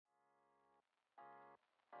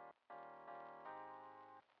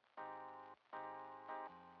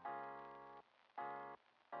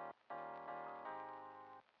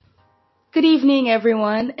Good evening,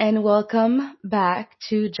 everyone, and welcome back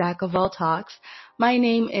to Jack of All Talks. My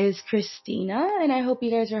name is Christina, and I hope you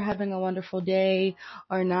guys are having a wonderful day,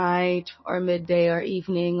 or night, or midday, or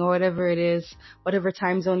evening, or whatever it is, whatever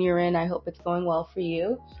time zone you're in. I hope it's going well for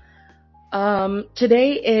you.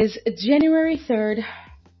 Today is January 3rd,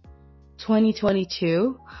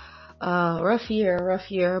 2022. Rough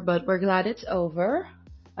year, but we're glad it's over.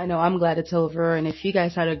 I know I'm glad it's over, and if you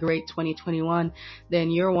guys had a great 2021, then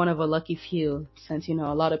you're one of a lucky few, since a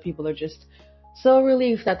lot of people are just so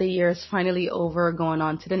relieved that the year is finally over, going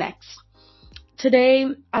on to the next. Today,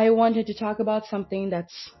 I wanted to talk about something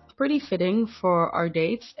that's pretty fitting for our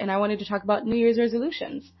dates, and I wanted to talk about New Year's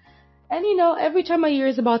resolutions. And every time a year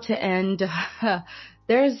is about to end,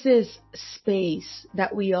 there's this space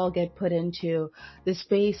that we all get put into, the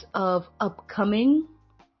space of upcoming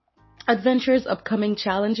adventures, upcoming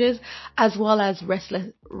challenges, as well as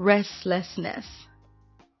restlessness.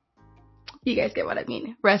 You guys get what I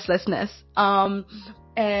mean? Restlessness.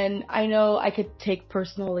 And I know I could take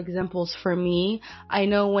personal examples for me. I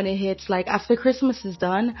know when it hits like after Christmas is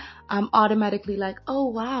done, I'm automatically like, oh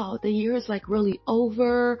wow, the year is like really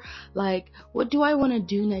over. Like, what do I want to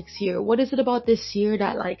do next year? What is it about this year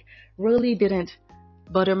that like really didn't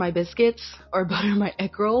butter my biscuits or butter my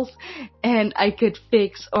egg rolls and I could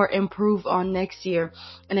fix or improve on next year.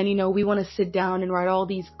 And then, we want to sit down and write all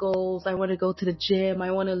these goals. I want to go to the gym.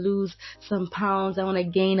 I want to lose some pounds. I want to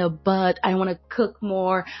gain a butt. I want to cook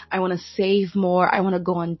more. I want to save more. I want to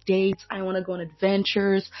go on dates. I want to go on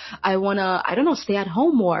adventures. I want to, I don't know, stay at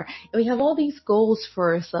home more. And we have all these goals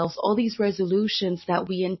for ourselves, all these resolutions that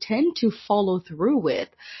we intend to follow through with.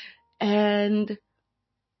 And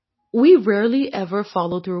we rarely ever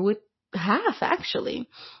follow through with half, actually.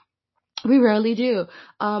 We rarely do.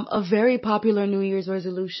 A very popular New Year's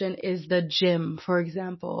resolution is the gym, for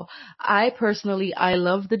example. I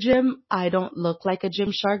love the gym. I don't look like a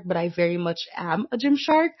gym shark, but I very much am a gym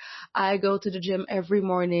shark. I go to the gym every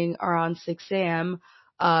morning around 6 a.m.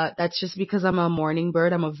 That's just because I'm a morning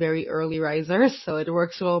bird. I'm a very early riser, so it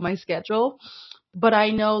works well with my schedule. But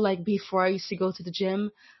I know, like, before I used to go to the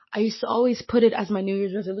gym, I used to always put it as my New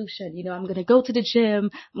Year's resolution. I'm going to go to the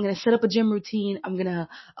gym. I'm going to set up a gym routine. I'm going to,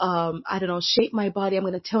 I don't know, shape my body. I'm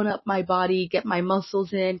going to tone up my body, get my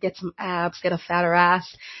muscles in, get some abs, get a fatter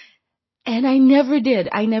ass. And I never did.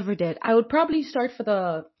 I never did. I would probably start for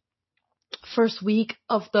the first week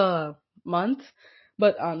of the month,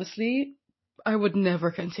 but honestly, I would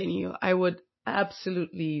never continue. I would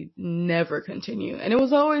absolutely never continue. And it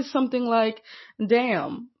was always something like,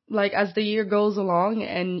 damn, like as the year goes along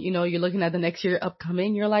and you're looking at the next year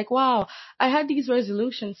upcoming, you're like, wow, I had these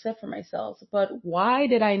resolutions set for myself, but why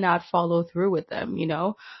did I not follow through with them?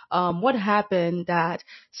 What happened that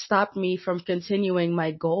stopped me from continuing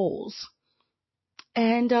my goals?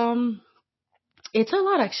 And it's a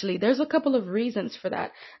lot, actually. There's a couple of reasons for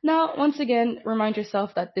that. Now, once again, remind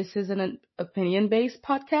yourself that this is an opinion based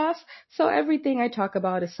podcast. So everything I talk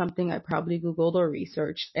about is something I probably Googled or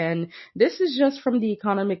researched. And this is just from the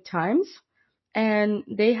Economic Times. And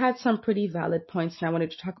they had some pretty valid points. And I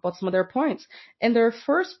wanted to talk about some of their points. And their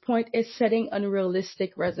first point is setting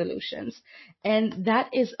unrealistic resolutions. And that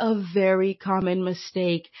is a very common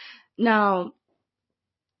mistake. Now,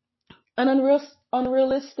 an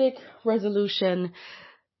unrealistic resolution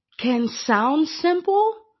can sound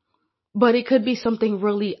simple, but it could be something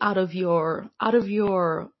really out of your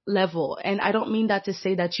level. And I don't mean that to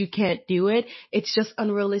say that you can't do it. It's just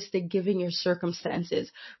unrealistic given your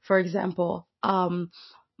circumstances. For example,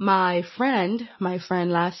 my friend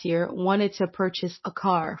last year wanted to purchase a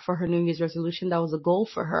car for her New Year's resolution. That was a goal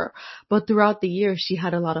for her. But throughout the year, she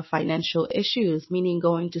had a lot of financial issues, meaning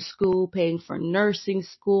going to school, paying for nursing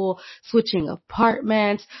school, switching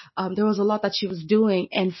apartments. There was a lot that she was doing,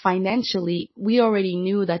 and financially, we already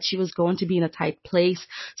knew that she was going to be in a tight place.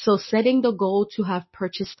 So setting the goal to have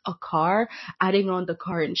purchased a car, adding on the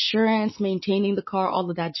car insurance, maintaining the car, all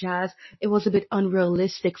of that jazz, it was a bit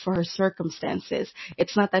unrealistic for her circumstances.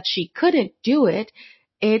 It's not that she couldn't do it.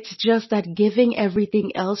 It's just that giving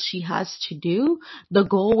everything else she has to do, the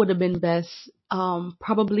goal would have been best,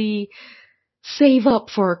 probably save up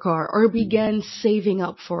for a car or begin saving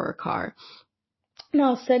up for a car.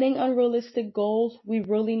 Now, setting unrealistic goals, we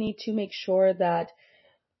really need to make sure that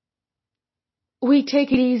we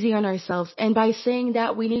take it easy on ourselves. And by saying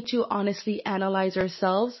that, we need to honestly analyze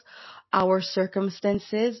ourselves, our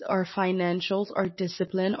circumstances, our financials, our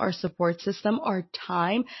discipline, our support system, our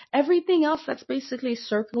time, everything else that's basically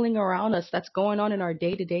circling around us, that's going on in our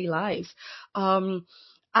day to day lives. Um,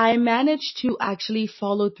 I managed to actually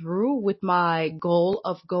follow through with my goal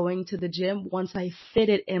of going to the gym once I fit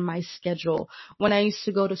it in my schedule. When I used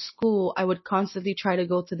to go to school, I would constantly try to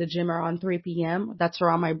go to the gym around 3 p.m. That's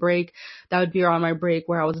around my break. That would be around my break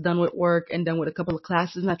where I was done with work and done with a couple of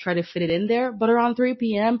classes and I tried to fit it in there. But around 3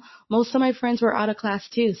 p.m., most of my friends were out of class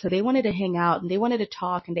too. So they wanted to hang out and they wanted to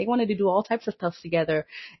talk and they wanted to do all types of stuff together.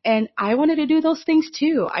 And I wanted to do those things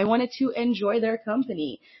too. I wanted to enjoy their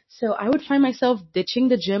company. So I would find myself ditching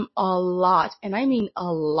the gym a lot, and I mean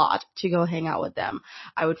a lot, to go hang out with them.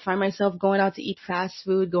 I would find myself going out to eat fast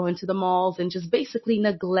food, going to the malls, and just basically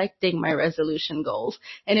neglecting my resolution goals.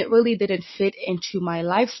 And it really didn't fit into my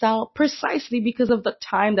lifestyle precisely because of the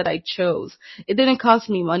time that I chose. It didn't cost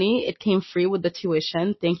me money. It came free with the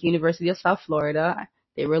tuition. Thank you, University of South Florida.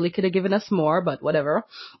 They really could have given us more, but whatever.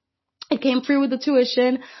 It came free with the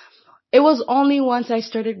tuition. It was only once I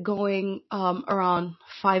started going around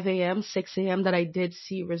 5 a.m., 6 a.m. that I did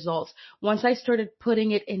see results. Once I started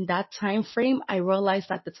putting it in that time frame, I realized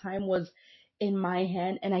that the time was in my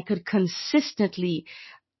hand and I could consistently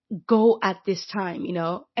go at this time,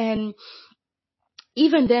 And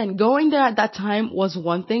even then, going there at that time was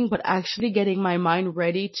one thing, but actually getting my mind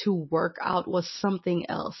ready to work out was something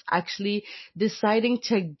else. Actually deciding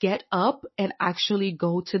to get up and actually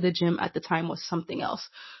go to the gym at the time was something else.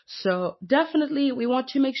 So definitely we want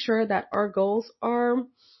to make sure that our goals are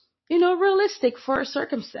realistic for our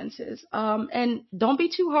circumstances. And don't be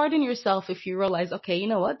too hard on yourself if you realize, okay, you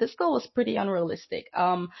know what, this goal is pretty unrealistic.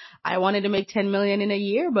 I wanted to make 10 million in a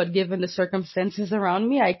year, but given the circumstances around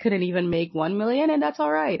me, I couldn't even make 1 million, and that's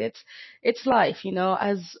all right. It's life,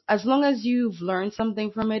 as long as you've learned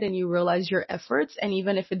something from it and you realize your efforts, and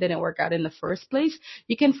even if it didn't work out in the first place,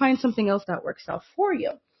 you can find something else that works out for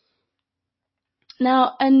you.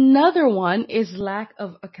 Now, another one is lack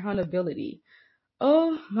of accountability.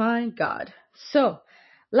 Oh my God. So,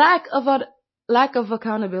 lack of lack of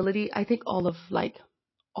accountability. I think all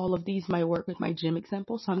of these might work with my gym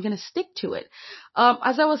example, so I'm gonna stick to it.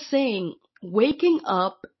 As I was saying, waking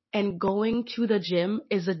up and going to the gym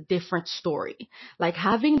is a different story. Like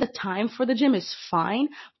having the time for the gym is fine,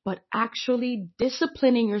 but actually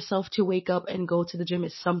disciplining yourself to wake up and go to the gym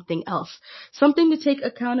is something else. Something to take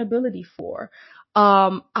accountability for.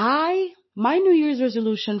 My New Year's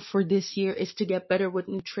resolution for this year is to get better with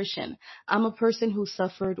nutrition. I'm a person who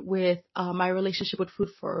suffered with my relationship with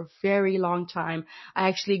food for a very long time. I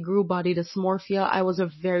actually grew body dysmorphia. I was a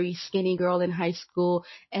very skinny girl in high school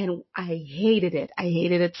and I hated it. I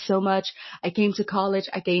hated it so much. I came to college.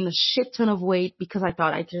 I gained a shit ton of weight because I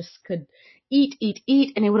thought I just could eat,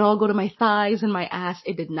 and it would all go to my thighs and my ass.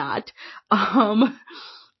 It did not. Um,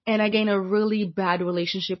 and I gained a really bad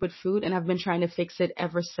relationship with food and I've been trying to fix it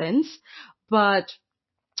ever since. But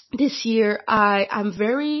this year I'm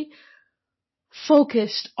very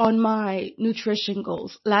focused on my nutrition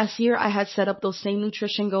goals. Last year I had set up those same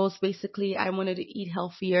nutrition goals. Basically, I wanted to eat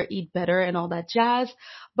healthier, eat better and all that jazz,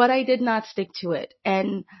 but I did not stick to it.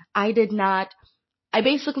 And I did not I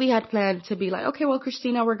basically had planned to be like, okay, well,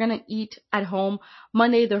 Christina, we're going to eat at home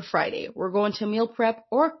Monday through Friday. We're going to meal prep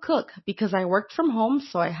or cook because I worked from home.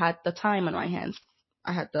 So I had the time on my hands.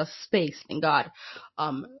 I had the space, thank God.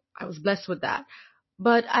 Um, I was blessed with that.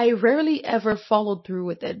 But I rarely ever followed through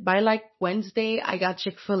with it. By like Wednesday, I got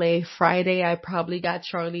Chick-fil-A. Friday, I probably got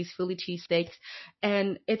Charlie's Philly cheesesteaks.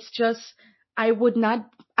 And it's just, I would not,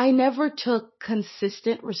 I never took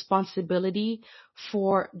consistent responsibility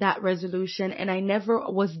for that resolution and I never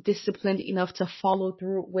was disciplined enough to follow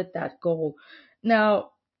through with that goal.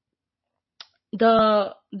 Now,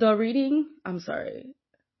 the reading, I'm sorry,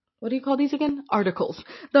 what do you call these again? Articles.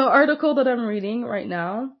 The article that I'm reading right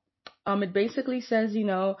now, it basically says,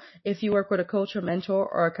 if you work with a coach or mentor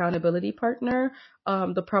or accountability partner,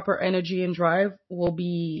 the proper energy and drive will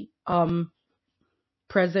be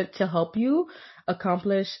present to help you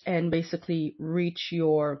accomplish and basically reach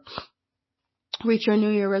your New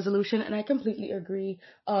Year resolution. And I completely agree.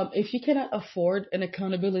 If you cannot afford an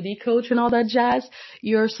accountability coach and all that jazz,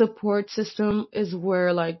 your support system is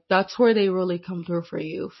where that's where they really come through for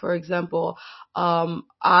you. For example,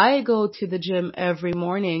 I go to the gym every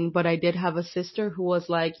morning, but I did have a sister who was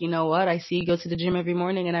like, you know what? I see you go to the gym every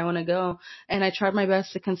morning and I want to go. And I tried my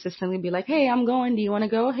best to consistently be like, hey, I'm going. Do you want to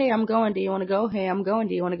go? Hey, I'm going. Do you want to go? Hey, I'm going.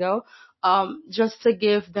 Do you want to go? Just to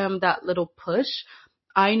give them that little push.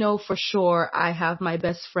 I know for sure I have my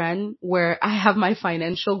best friend where I have my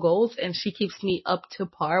financial goals and she keeps me up to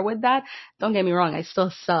par with that. Don't get me wrong, I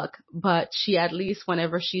still suck, but she at least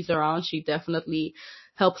whenever she's around, she definitely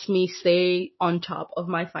helps me stay on top of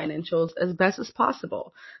my financials as best as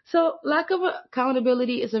possible. So lack of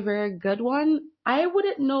accountability is a very good one. I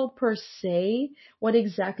wouldn't know per se what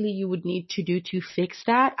exactly you would need to do to fix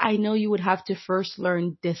that. I know you would have to first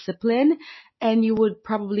learn discipline, and you would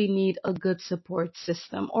probably need a good support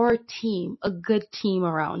system or a team, a good team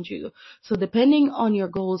around you. So depending on your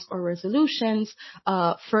goals or resolutions,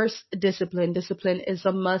 first discipline. Discipline is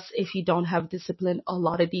a must. If you don't have discipline, a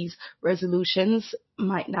lot of these resolutions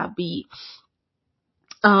might not be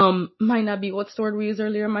what's the word we used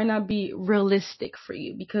earlier, might not be realistic for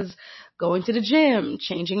you, because going to the gym,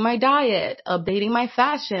 changing my diet, updating my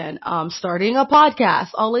fashion, starting a podcast,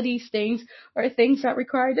 all of these things are things that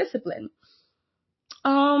require discipline.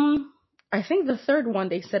 Um, I think the third one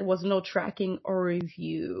they said was no tracking or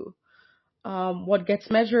review. What gets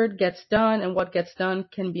measured gets done, and what gets done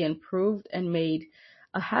can be improved and made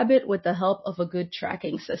a habit with the help of a good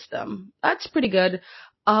tracking system. That's pretty good.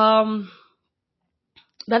 Um,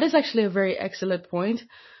 that is actually a very excellent point.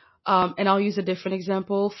 And I'll use a different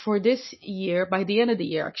example for this year. By the end of the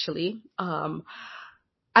year, actually,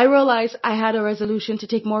 I realized I had a resolution to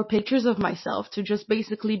take more pictures of myself, to just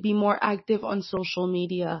basically be more active on social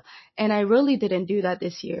media. And I really didn't do that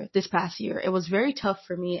this past year. It was very tough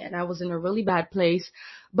for me, and I was in a really bad place.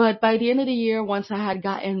 But by the end of the year, once I had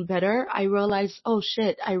gotten better, I realized, oh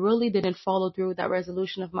shit, I really didn't follow through with that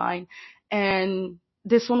resolution of mine. And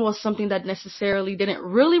this one was something that necessarily didn't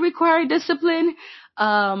really require discipline.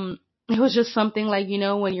 It was just something like,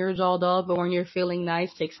 when you're dolled up or when you're feeling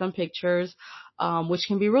nice, take some pictures, which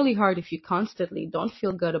can be really hard if you constantly don't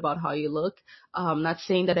feel good about how you look. Not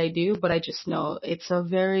saying that I do, but I just know it's a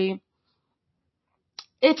very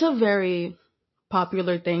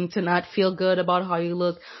popular thing to not feel good about how you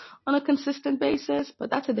look on a consistent basis. But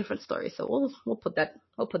that's a different story. So we'll put that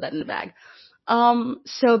in the bag.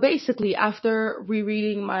 So basically, after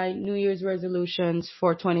rereading my New Year's resolutions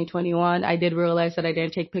for 2021, I did realize that I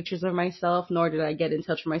didn't take pictures of myself, nor did I get in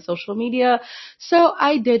touch with my social media. So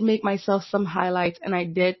I did make myself some highlights, and I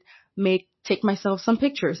did take myself some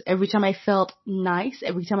pictures. Every time I felt nice,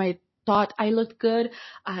 every time I thought I looked good,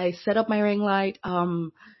 I set up my ring light,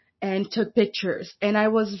 and took pictures. And I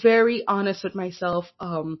was very honest with myself.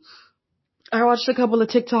 I watched a couple of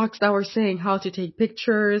TikToks that were saying how to take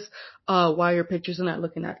pictures, why your pictures are not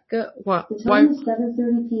looking that good. The time is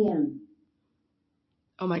 7:30 p.m.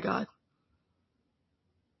 Oh my god.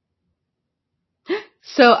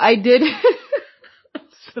 So I did. I'm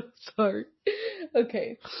so sorry.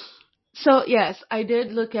 Okay. So yes, I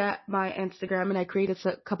did look at my Instagram, and I created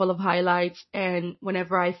a couple of highlights, and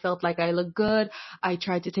whenever I felt like I looked good, I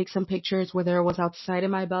tried to take some pictures, whether it was outside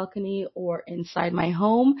of my balcony or inside my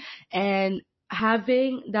home. And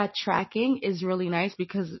having that tracking is really nice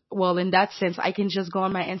because, well, in that sense, I can just go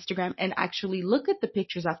on my Instagram and actually look at the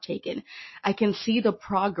pictures I've taken. I can see the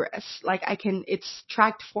progress. Like, it's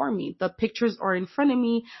tracked for me. The pictures are in front of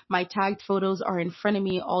me. My tagged photos are in front of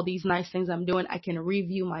me. All these nice things I'm doing. I can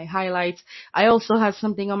review my highlights. I also have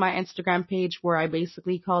something on my Instagram page where I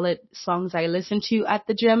basically call it songs I listen to at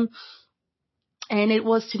the gym. And it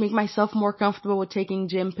was to make myself more comfortable with taking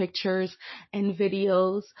gym pictures and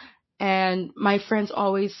videos. And my friends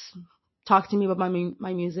always talk to me about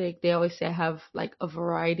my music. They always say I have like a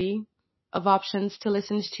variety of options to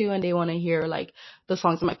listen to, and they want to hear like the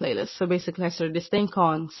songs on my playlist. So basically, I started this thing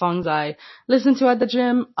called songs I listen to at the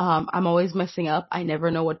gym. I'm always messing up. I never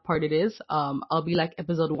know what part it is. I'll be like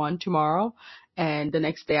episode 1 tomorrow, and the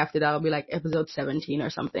next day after that, I'll be like episode 17 or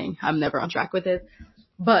something. I'm never on track with it.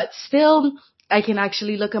 But still, I can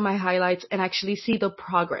actually look at my highlights and actually see the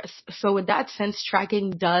progress. So in that sense,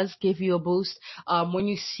 tracking does give you a boost. When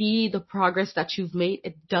you see the progress that you've made,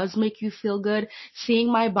 it does make you feel good. Seeing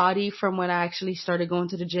my body from when I actually started going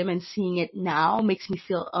to the gym and seeing it now makes me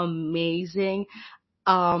feel amazing.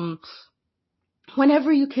 Um,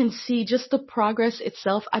 Whenever you can see just the progress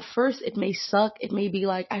itself, at first it may suck. It may be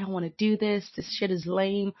like, I don't want to do this. This shit is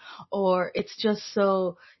lame, or it's just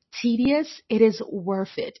so tedious. It is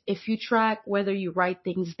worth it. If you track, whether you write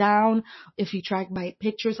things down, if you track by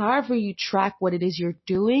pictures, however you track what it is you're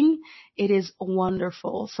doing, it is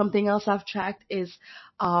wonderful. Something else I've tracked is,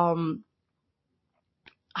 um,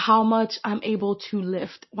 how much I'm able to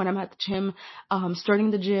lift when I'm at the gym.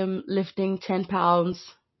 Starting the gym, lifting 10 pounds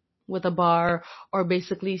with a bar, or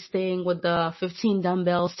basically staying with the 15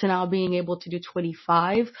 dumbbells, to now being able to do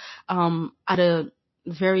 25, at a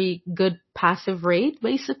very good passive rate,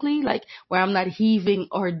 basically, like where I'm not heaving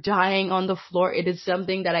or dying on the floor. It is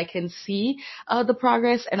something that I can see, the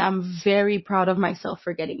progress, and I'm very proud of myself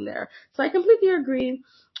for getting there. So I completely agree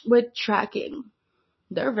with tracking.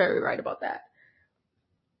 They're very right about that.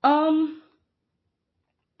 Um,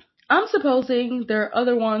 I'm supposing there are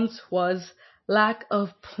other ones was lack of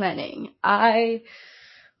planning.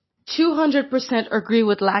 200% agree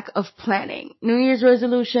with lack of planning. New Year's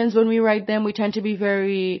resolutions, when we write them, we tend to be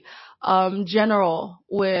very general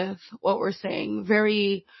with what we're saying,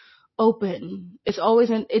 very open.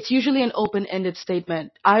 It's usually an open-ended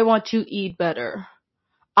statement. I want to eat better.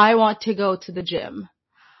 I want to go to the gym.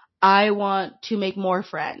 I want to make more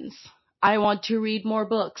friends. I want to read more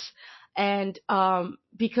books. And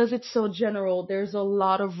because it's so general, there's a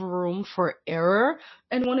lot of room for error.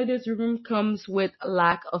 And one of those room comes with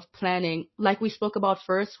lack of planning. Like we spoke about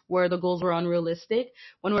first, where the goals were unrealistic.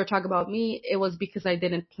 When we were talking about me, it was because I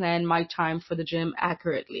didn't plan my time for the gym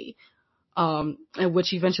accurately,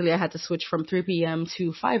 which eventually I had to switch from 3 p.m.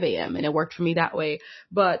 to 5 a.m. and it worked for me that way.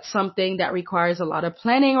 But something that requires a lot of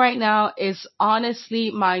planning right now is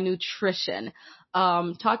honestly my nutrition.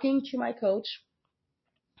 Talking to my coach,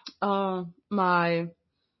 my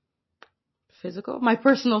my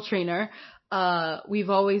personal trainer, we've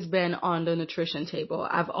always been on the nutrition table.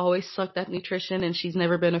 I've always sucked at nutrition and she's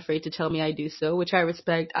never been afraid to tell me I do so, which I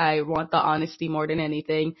respect. I want the honesty more than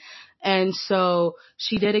anything. And so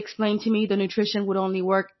she did explain to me the nutrition would only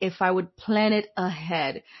work if I would plan it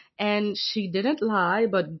ahead. And she didn't lie,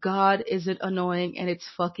 but God, is it annoying and it's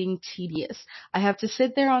fucking tedious. I have to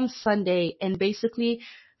sit there on Sunday and basically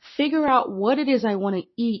figure out what it is I want to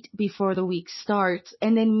eat before the week starts,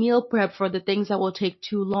 and then meal prep for the things that will take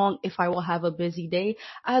too long if I will have a busy day,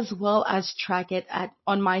 as well as track it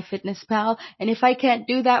on MyFitnessPal. And if I can't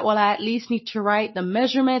do that, well, I at least need to write the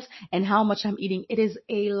measurements and how much I'm eating. It is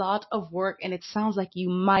a lot of work, and it sounds like you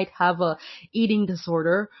might have a eating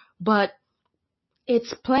disorder, but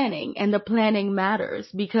it's planning, and the planning matters,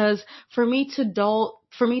 because for me to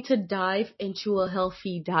dive into a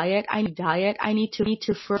healthy diet, I need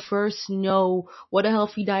to first know what a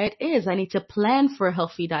healthy diet is. I need to plan for a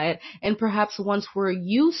healthy diet, and perhaps once we're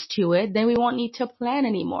used to it, then we won't need to plan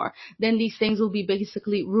anymore. Then these things will be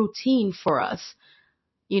basically routine for us.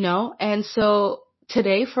 And so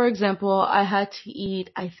today, for example, I had to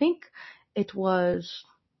eat, I think it was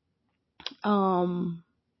um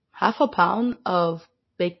half a pound of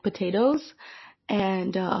baked potatoes,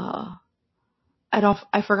 and I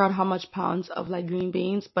forgot how much pounds of like green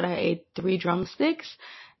beans, but I ate 3 drumsticks,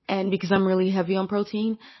 and because I'm really heavy on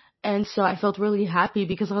protein. And so I felt really happy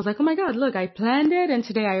because I was like, oh my God, look, I planned it. And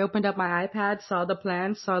today I opened up my iPad, saw the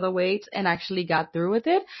plan, saw the weights, and actually got through with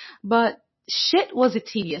it. But shit, was it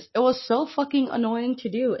tedious. It was so fucking annoying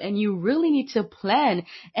to do. And you really need to plan.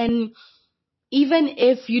 And even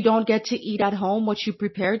if you don't get to eat at home what you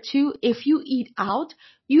prepared to, if you eat out,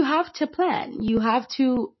 you have to plan. You have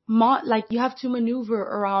to you have to maneuver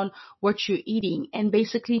around what you're eating and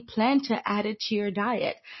basically plan to add it to your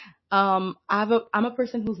diet. I'm a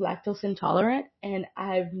person who's lactose intolerant, and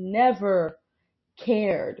I've never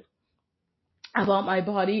cared about my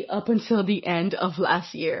body up until the end of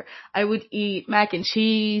last year. I would eat mac and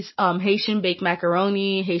cheese, Haitian baked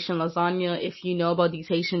macaroni, Haitian lasagna. If you know about these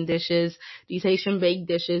Haitian dishes, these Haitian baked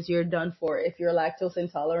dishes, you're done for. If you're lactose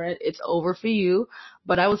intolerant, it's over for you.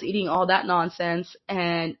 But I was eating all that nonsense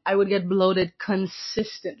and I would get bloated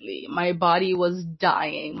consistently. My body was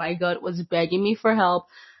dying. My gut was begging me for help.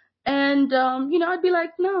 And I'd be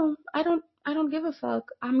like, no, I don't give a fuck.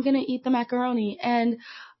 I'm gonna eat the macaroni. And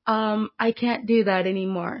I can't do that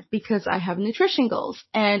anymore because I have nutrition goals.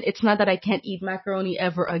 And it's not that I can't eat macaroni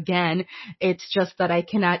ever again. It's just that I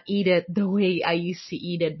cannot eat it the way I used to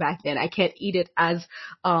eat it back then. I can't eat it as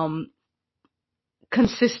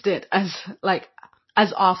consistent as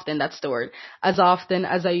often, that's the word, as often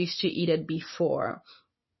as I used to eat it before.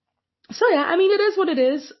 So yeah, I mean, it is what it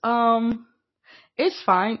is. It's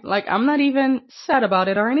fine. Like, I'm not even sad about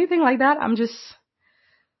it or anything like that.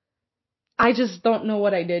 I just don't know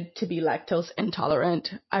what I did to be lactose intolerant.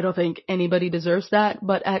 I don't think anybody deserves that,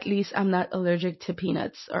 but at least I'm not allergic to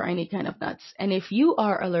peanuts or any kind of nuts. And if you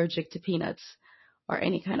are allergic to peanuts or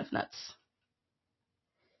any kind of nuts,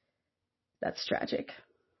 that's tragic.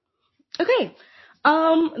 Okay.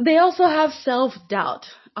 They also have self-doubt.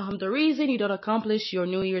 The reason you don't accomplish your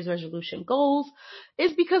New Year's resolution goals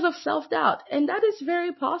is because of self-doubt. And that is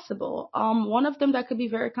very possible. One of them that could be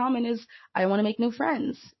very common is, I want to make new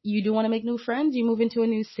friends. You do want to make new friends. You move into a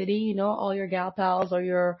new city, all your gal pals or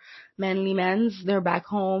your manly men's, they're back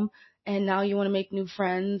home. And now you want to make new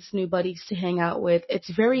friends, new buddies to hang out with.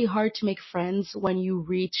 It's very hard to make friends when you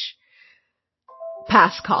reach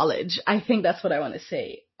past college. I think that's what I want to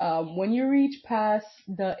say. When you reach past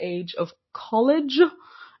the age of college,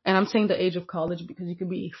 and I'm saying the age of college because you could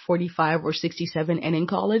be 45 or 67 and in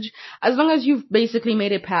college, as long as you've basically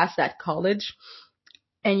made it past that college,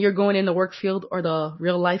 and you're going in the work field or the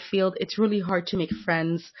real life field, it's really hard to make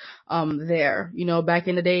friends there. You know, back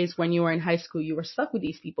in the days when you were in high school, you were stuck with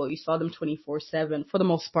these people. You saw them 24/7 for the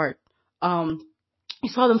most part. Um, you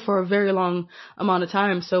saw them for a very long amount of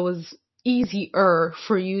time, so it was easier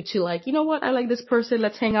for you to like, you know what, I like this person,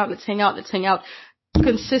 let's hang out, let's hang out, let's hang out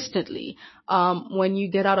consistently. When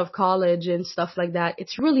you get out of college and stuff like that,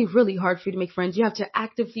 it's really, really hard for you to make friends. You have to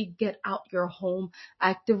actively get out your home,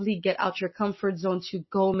 actively get out your comfort zone to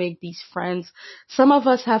go make these friends. Some of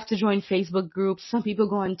us have to join Facebook groups. Some people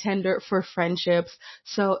go on Tinder for friendships.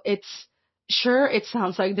 So it's, sure, it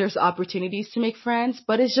sounds like there's opportunities to make friends,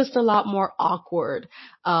 but it's just a lot more awkward,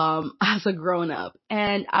 as a grown up.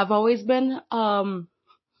 And I've always been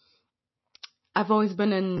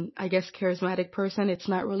an, I guess, charismatic person. It's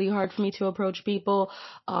not really hard for me to approach people.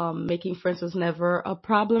 Making friends was never a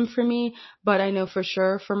problem for me. But I know for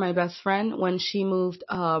sure for my best friend, when she moved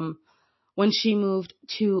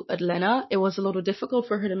to Atlanta, it was a little difficult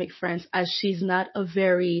for her to make friends as she's not a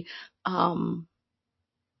very, um,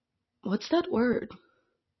 what's that word?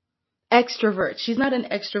 Extrovert. She's not an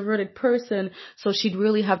extroverted person, so she'd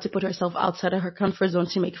really have to put herself outside of her comfort zone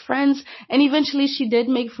to make friends. And eventually she did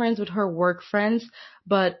make friends with her work friends,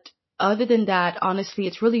 but other than that, honestly,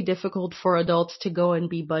 it's really difficult for adults to go and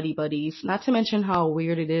be buddy buddies. Not to mention how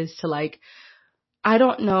weird it is to like, I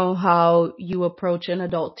don't know how you approach an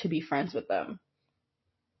adult to be friends with them.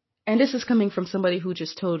 And this is coming from somebody who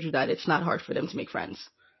just told you that it's not hard for them to make friends.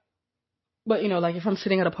 But you know, like if I'm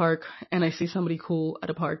sitting at a park and I see somebody cool at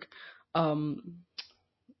a park, um,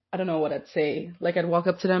 I don't know what I'd say. Like I'd walk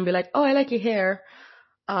up to them and be like, "Oh, I like your hair.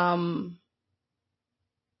 Um,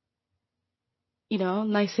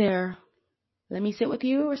 nice hair. Let me sit with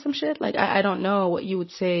you or some shit." Like I don't know what you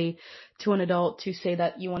would say to an adult to say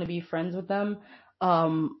that you want to be friends with them.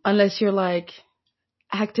 Unless you're like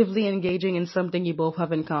actively engaging in something you both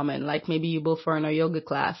have in common. Like maybe you both are in a yoga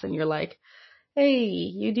class and you're like, "Hey,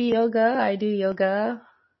 you do yoga, I do yoga.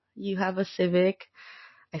 You have a Civic.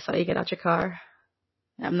 I saw you get out your car."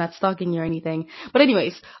 I'm not stalking you or anything. But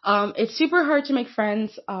anyways, it's super hard to make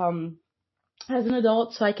friends as an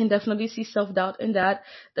adult, so I can definitely see self-doubt in that.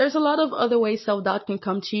 There's a lot of other ways self-doubt can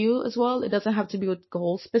come to you as well. It doesn't have to be with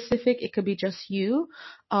goal specific. It could be just you.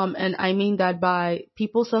 And I mean that by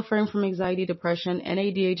people suffering from anxiety, depression, and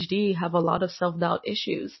ADHD have a lot of self-doubt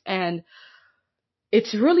issues. And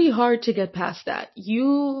it's really hard to get past that.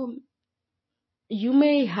 You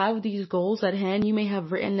may have these goals at hand, you may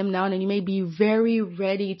have written them down, and you may be very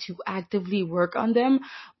ready to actively work on them,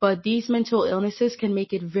 but these mental illnesses can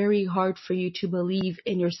make it very hard for you to believe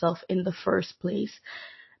in yourself in the first place.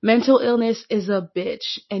 Mental illness is a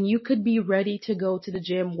bitch, and you could be ready to go to the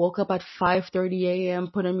gym, woke up at 5:30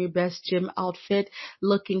 a.m., put on your best gym outfit,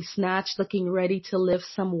 looking snatched, looking ready to lift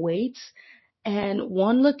some weights, and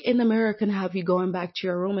one look in the mirror can have you going back to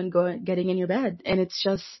your room and going getting in your bed. And it's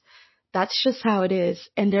just that's just how it is.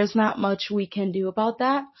 And there's not much we can do about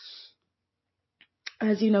that.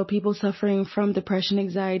 As you know, people suffering from depression,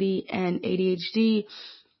 anxiety, and ADHD,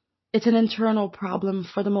 it's an internal problem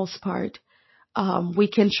for the most part. We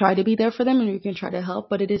can try to be there for them and we can try to help,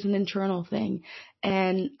 but it is an internal thing.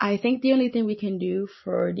 And I think the only thing we can do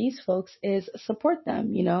for these folks is support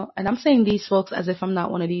them, you know? And I'm saying these folks as if I'm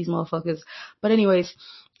not one of these motherfuckers. But anyways,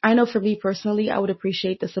 I know for me personally, I would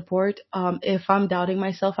appreciate the support. If I'm doubting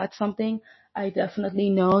myself at something, I definitely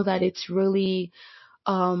know that it's really,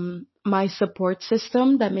 my support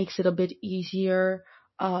system that makes it a bit easier.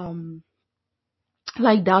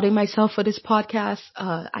 Like doubting myself for this podcast.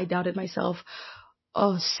 I doubted myself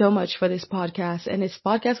so much for this podcast, and this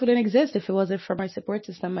podcast wouldn't exist if it wasn't for my support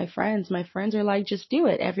system. My friends are like, just do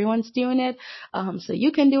it. Everyone's doing it. So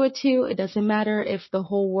you can do it too. It doesn't matter if the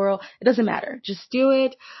whole world, it doesn't matter. Just do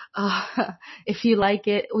it. Uh, if you like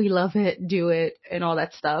it, we love it, do it and all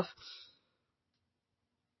that stuff.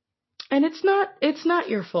 And it's not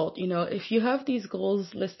your fault, you know, if you have these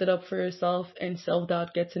goals listed up for yourself and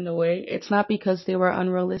self-doubt gets in the way, it's not because they were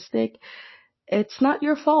unrealistic. It's not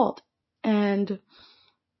your fault. And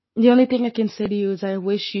the only thing I can say to you is I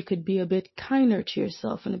wish you could be a bit kinder to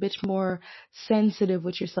yourself and a bit more sensitive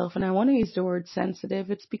with yourself. And I want to use the word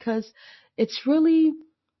sensitive. It's because it's really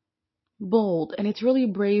bold and it's really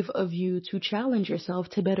brave of you to challenge yourself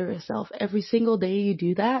to better yourself. Every single day you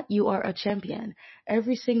do that, you are a champion.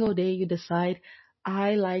 Every single day you decide,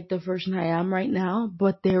 I like the version I am right now,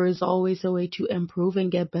 but there is always a way to improve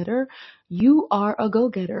and get better. You are a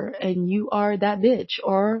go-getter and you are that bitch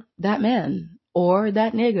or that man or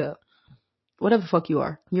that nigga, whatever the fuck you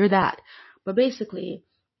are. You're that. But basically,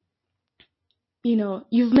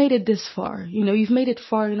 you've made it this far. You've made it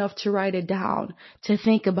far enough to write it down, to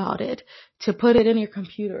think about it, to put it in your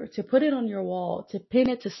computer, to put it on your wall, to pin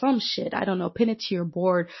it to some shit. I don't know, pin it to your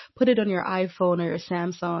board, put it on your iPhone or your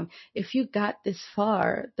Samsung. If you got this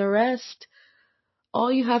far, the rest,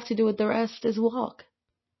 all you have to do with the rest is walk.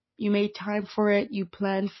 You made time for it, you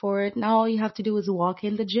planned for it. Now all you have to do is walk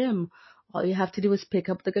in the gym. All you have to do is pick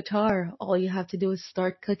up the guitar. All you have to do is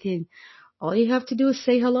start cooking. All you have to do is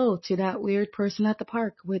say hello to that weird person at the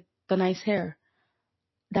park with the nice hair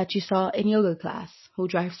that you saw in yoga class who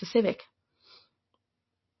drives the Civic.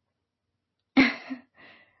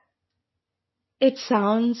 It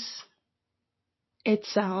sounds, it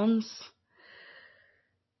sounds,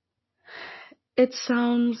 it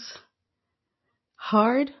sounds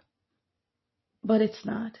hard, but it's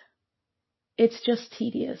not. It's just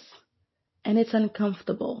tedious and it's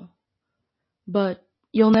uncomfortable, but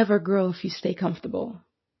you'll never grow if you stay comfortable.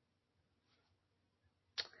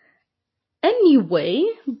 Anyway,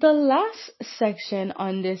 the last section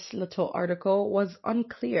on this little article was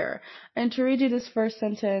unclear. And to read you this first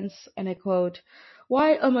sentence, and I quote,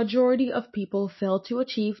 why a majority of people fail to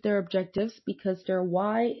achieve their objectives because their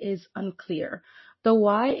why is unclear. The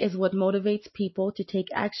why is what motivates people to take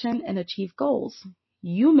action and achieve goals.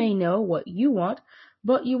 You may know what you want,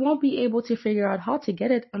 but you won't be able to figure out how to get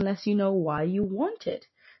it unless you know why you want it.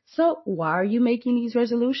 So why are you making these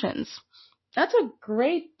resolutions? That's a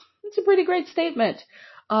great, it's a pretty great statement.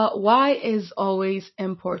 Why is always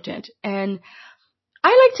important. And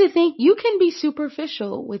I like to think you can be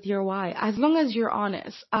superficial with your why as long as you're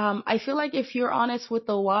honest. I feel like if you're honest with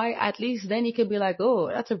the why, at least then you could be like, oh,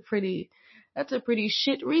 that's a pretty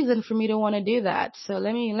shit reason for me to want to do that. So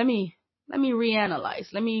let me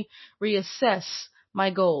reanalyze. Let me reassess my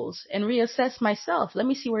goals and reassess myself. Let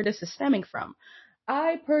me see where this is stemming from.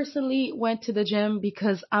 I personally went to the gym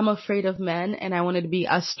because I'm afraid of men and I wanted to be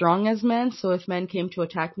as strong as men. So if men came to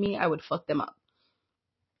attack me, I would fuck them up.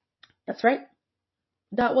 That's right.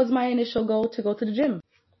 That was my initial goal, to go to the gym.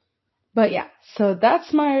 But yeah, so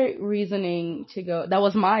that's my reasoning to go. That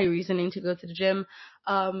was my reasoning to go to the gym.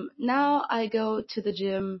 Now I go to the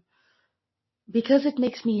gym because it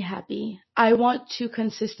makes me happy. I want to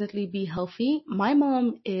consistently be healthy. My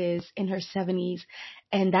mom is in her 70s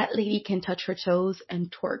and that lady can touch her toes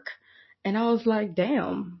and twerk. And I was like,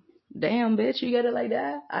 damn bitch, you get it like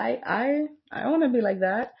that? I want to be like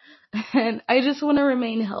that. And I just want to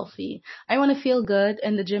remain healthy. I want to feel good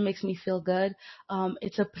and the gym makes me feel good.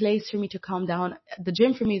 It's a place for me to calm down. The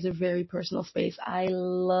gym for me is a very personal space. I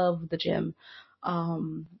love the gym.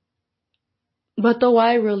 Um, but the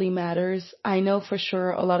why really matters. I know for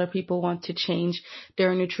sure a lot of people want to change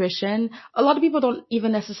their nutrition. A lot of people don't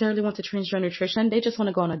even necessarily want to change their nutrition. They just want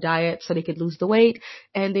to go on a diet so they could lose the weight,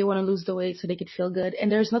 and they want to lose the weight so they could feel good. And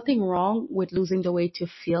there's nothing wrong with losing the weight to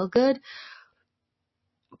feel good,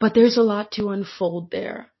 but there's a lot to unfold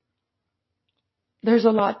there. There's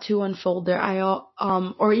a lot to unfold there.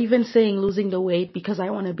 Or even saying losing the weight because I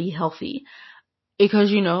want to be healthy.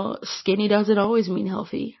 Because, skinny doesn't always mean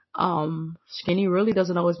healthy. Skinny really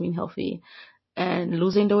doesn't always mean healthy. And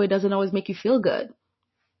losing the weight doesn't always make you feel good.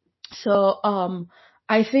 So,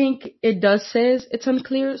 I think it does says it's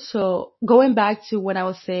unclear. So going back to when I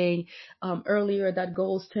was saying, earlier that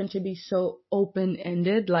goals tend to be so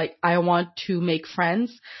open-ended, like I want to make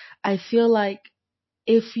friends. I feel like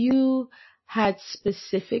if you had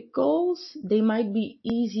specific goals, they might be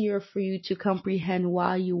easier for you to comprehend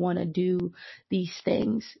why you want to do these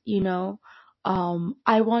things.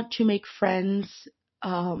 I want to make friends.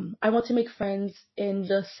 I want to make friends in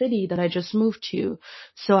the city that I just moved to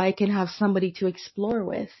so I can have somebody to explore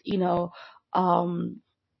with. Um,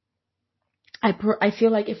 I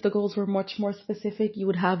feel like if the goals were much more specific, you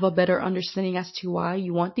would have a better understanding as to why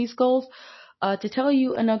you want these goals. To tell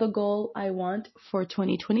you another goal I want for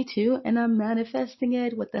 2022, and I'm manifesting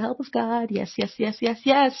it with the help of God. Yes, yes, yes, yes,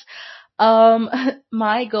 yes. Um,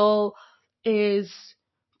 my goal is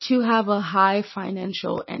to have a high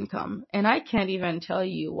financial income, and I can't even tell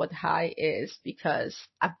you what high is because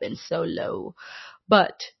I've been so low.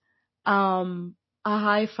 But um a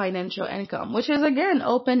high financial income, which is again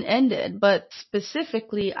open ended, but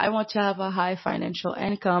specifically I want to have a high financial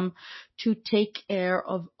income to take care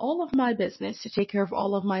of all of my business, to take care of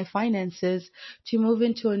all of my finances, to move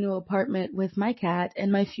into a new apartment with my cat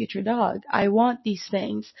and my future dog. I want these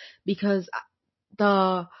things because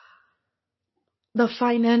the the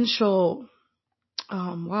financial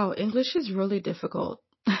wow, English is really difficult.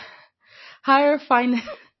 higher fin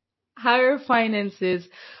higher finances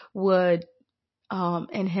would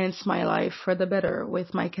enhance my life for the better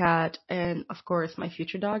with my cat and, of course, my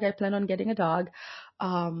future dog. I plan on getting a dog.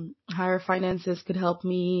 Higher finances could help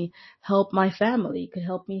me help my family, could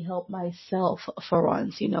help me help myself for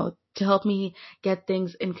once, to help me get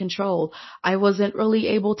things in control. I wasn't really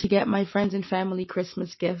able to get my friends and family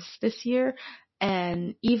Christmas gifts this year.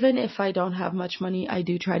 And even if I don't have much money, I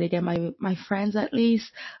do try to get my friends at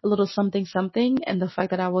least a little something something. And the fact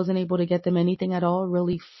that I wasn't able to get them anything at all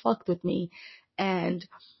really fucked with me. And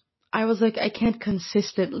I was like, I can't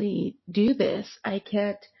consistently do this.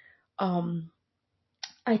 Um,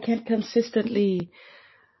 I can't consistently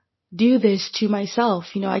do this to myself.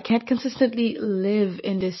 I can't consistently live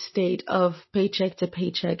in this state of paycheck to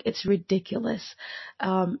paycheck. It's ridiculous.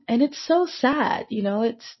 And it's so sad.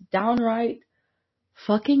 It's downright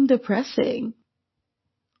fucking depressing.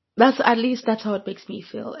 At least that's how it makes me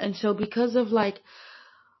feel. And so because of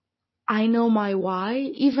I know my why,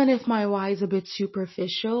 even if my why is a bit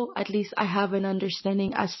superficial, at least I have an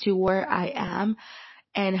understanding as to where I am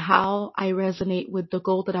and how I resonate with the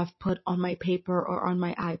goal that I've put on my paper or on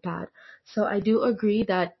my iPad. So I do agree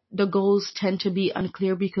that the goals tend to be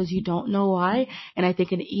unclear because you don't know why. And I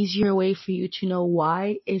think an easier way for you to know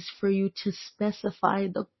why is for you to specify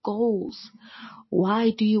the goals.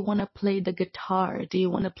 Why do you want to play the guitar? Do you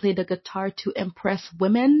want to play the guitar to impress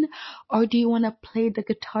women, or do you want to play the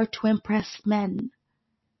guitar to impress men?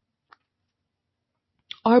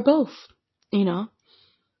 Or both, you know?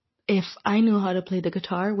 If I knew how to play the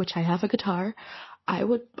guitar, which I have a guitar, I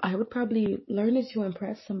would probably learn it to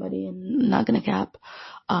impress somebody, and not gonna cap.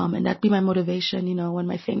 And that'd be my motivation, when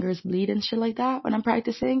my fingers bleed and shit like that when I'm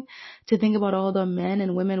practicing, to think about all the men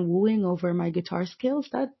and women wooing over my guitar skills.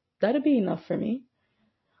 That'd be enough for me.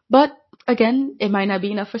 But again, it might not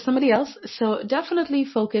be enough for somebody else. So definitely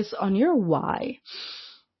focus on your why.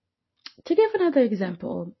 To give another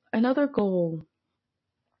example, another goal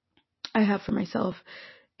I have for myself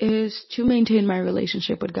is to maintain my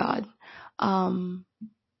relationship with God. Um,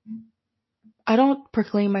 I don't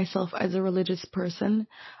proclaim myself as a religious person.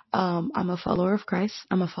 I'm a follower of Christ.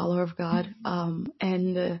 I'm a follower of God.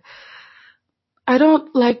 And I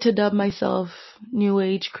don't like to dub myself New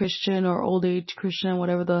Age Christian or Old Age Christian,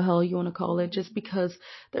 whatever the hell you want to call it, just because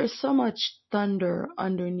there's so much thunder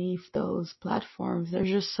underneath those platforms. There's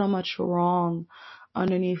just so much wrong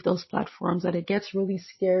underneath those platforms that it gets really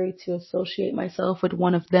scary to associate myself with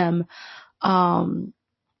one of them. Um,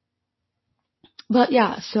 but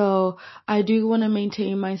yeah, so I do want to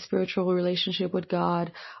maintain my spiritual relationship with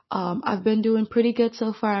God. I've been doing pretty good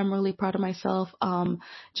so far. I'm really proud of myself.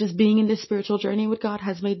 Just being in this spiritual journey with God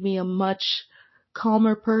has made me a much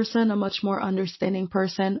calmer person, a much more understanding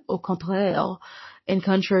person, au contraire, in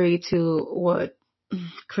contrary to what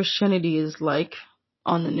Christianity is like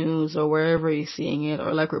on the news or wherever you're seeing it,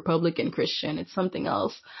 or like Republican Christian. It's something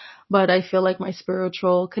else. But I feel like my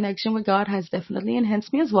spiritual connection with God has definitely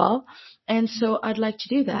enhanced me as well. And so I'd like to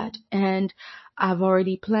do that. And I've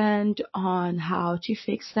already planned on how to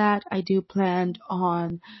fix that. I do plan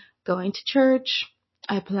on going to church.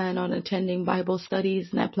 I plan on attending Bible studies,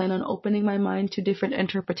 and I plan on opening my mind to different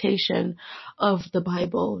interpretation of the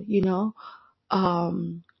Bible.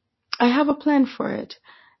 Um, I have a plan for it.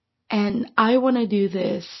 And I want to do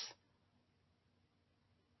this.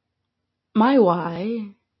 My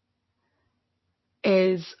why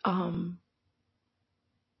is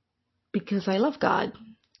because I love God.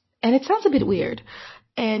 And it sounds a bit weird.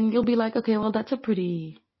 And you'll be like, okay, well, that's a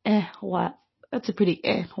pretty why. That's a pretty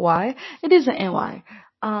why. It is an why.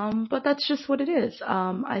 But that's just what it is.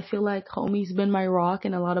 I feel like homie's been my rock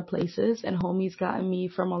in a lot of places, and homie's gotten me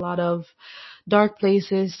from a lot of dark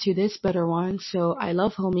places to this better one. So I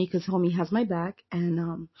love homie because homie has my back.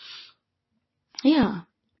 And yeah,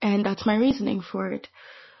 and that's my reasoning for it.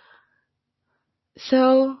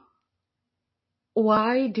 So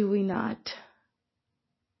why do we not,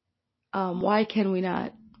 why can we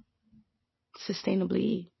not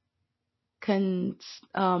sustainably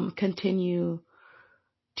continue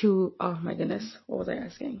to, oh my goodness, what was I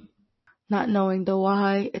asking? Not knowing the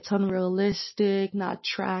why, it's unrealistic, not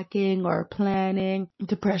tracking or planning,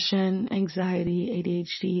 depression, anxiety,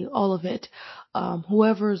 ADHD, all of it.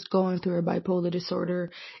 Whoever's going through a bipolar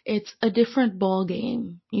disorder, it's a different ball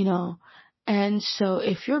game. And so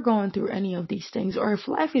if you're going through any of these things, or if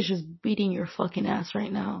life is just beating your fucking ass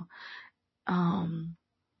right now, um,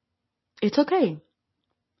 it's okay.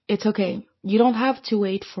 It's okay. You don't have to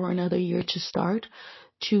wait for another year to start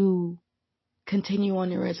to continue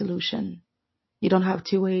on your resolution. You don't have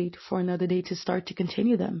to wait for another day to start to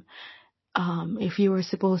continue them. If you were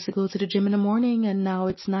supposed to go to the gym in the morning and now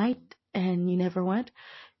it's night and you never went,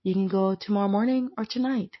 you can go tomorrow morning or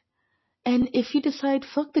tonight. And if you decide,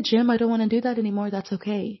 fuck the gym, I don't want to do that anymore, that's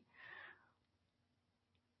okay.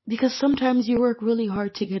 Because sometimes you work really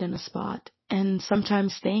hard to get in a spot, and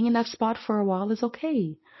sometimes staying in that spot for a while is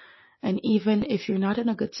okay. And even if you're not in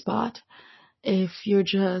a good spot, if you're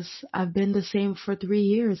just, I've been the same for 3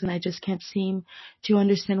 years and I just can't seem to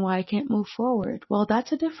understand why I can't move forward, well,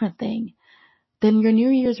 that's a different thing. Then your New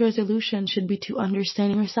Year's resolution should be to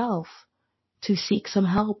understand yourself, to seek some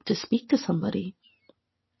help, to speak to somebody.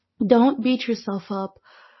 Don't beat yourself up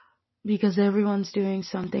because everyone's doing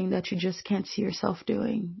something that you just can't see yourself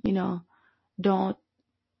doing. Don't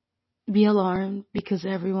be alarmed because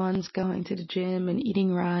everyone's going to the gym and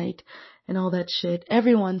eating right and all that shit.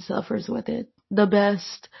 Everyone suffers with it. The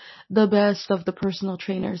best of the personal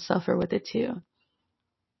trainers suffer with it too.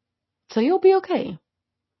 So you'll be okay.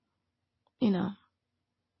 You know,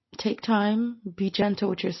 take time, be gentle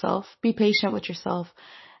with yourself, be patient with yourself.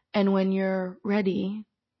 And when you're ready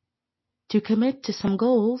to commit to some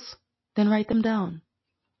goals, then write them down.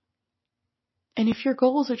 And if your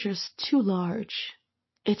goals are just too large,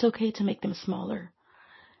 it's okay to make them smaller.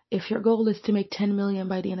 If your goal is to make 10 million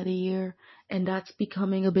by the end of the year and that's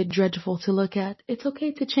becoming a bit dreadful to look at, it's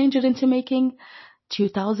okay to change it into making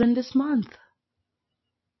 2,000 this month.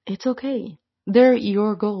 It's okay. They're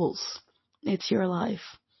your goals. It's your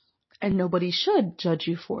life. And nobody should judge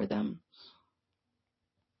you for them.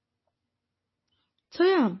 So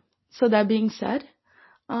yeah. So that being said,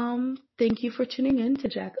 thank you for tuning in to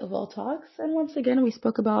Jack of All Talks. And once again, we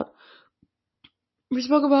spoke about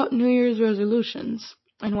New Year's resolutions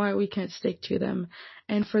and why we can't stick to them.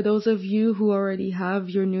 And for those of you who already have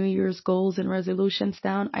your New Year's goals and resolutions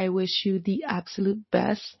down, I wish you the absolute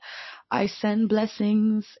best. I send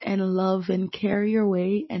blessings and love and care your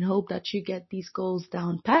way and hope that you get these goals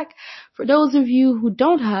down pat. For those of you who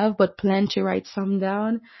don't have but plan to write some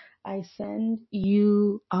down, I send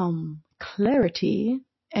you clarity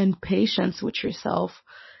and patience with yourself.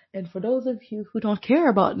 And for those of you who don't care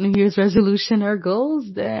about New Year's resolution or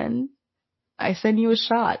goals, then I send you a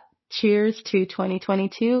shot. Cheers to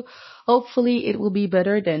 2022. Hopefully it will be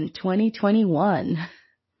better than 2021.